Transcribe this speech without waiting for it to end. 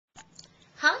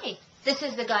Hi, this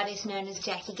is the goddess known as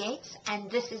Jackie Gates, and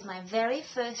this is my very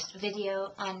first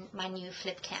video on my new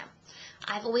FlipCam.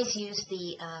 I've always used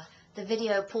the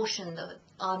video portion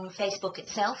on Facebook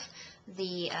itself,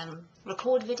 the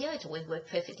record video. It's always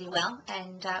worked perfectly well,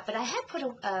 and but I had put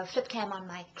a FlipCam on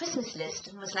my Christmas list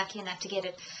and was lucky enough to get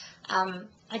it.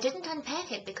 I didn't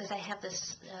unpack it because I have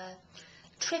this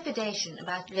trepidation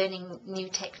about learning new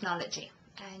technology,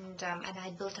 and I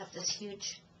built up this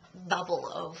huge bubble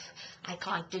of I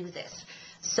can't do this.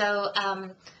 So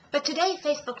but today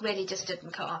Facebook really just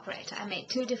didn't cooperate. I made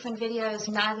two different videos,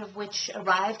 neither of which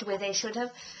arrived where they should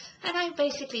have, and I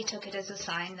basically took it as a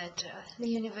sign that the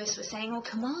universe was saying, oh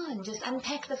come on, just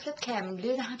unpack the FlipCam and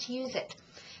learn how to use it.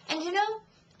 And you know,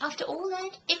 after all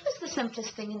that, it was the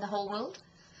simplest thing in the whole world.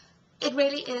 It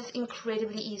really is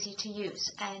incredibly easy to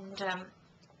use, and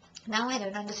now I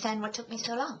don't understand what took me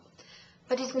so long.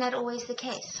 But isn't that always the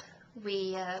case?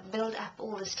 We build up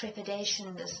all this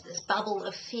trepidation, this bubble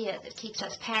of fear that keeps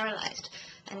us paralyzed,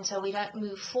 and so we don't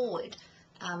move forward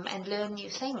and learn new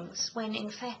things, when in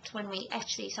fact when we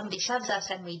actually, somebody shoves us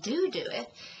and we do it,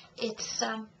 it's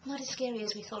not as scary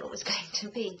as we thought it was going to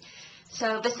be.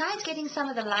 So besides getting some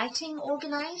of the lighting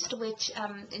organized, which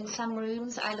in some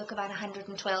rooms I look about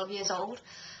 112 years old,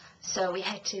 so we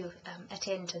had to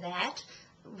attend to that.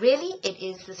 Really, it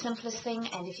is the simplest thing,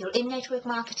 and if you're in network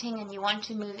marketing and you want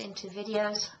to move into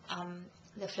videos,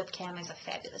 the FlipCam is a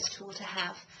fabulous tool to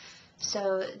have.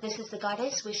 So this is the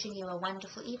goddess wishing you a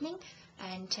wonderful evening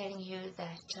and telling you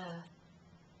that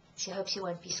she hopes you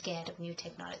won't be scared of new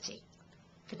technology.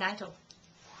 Good night all.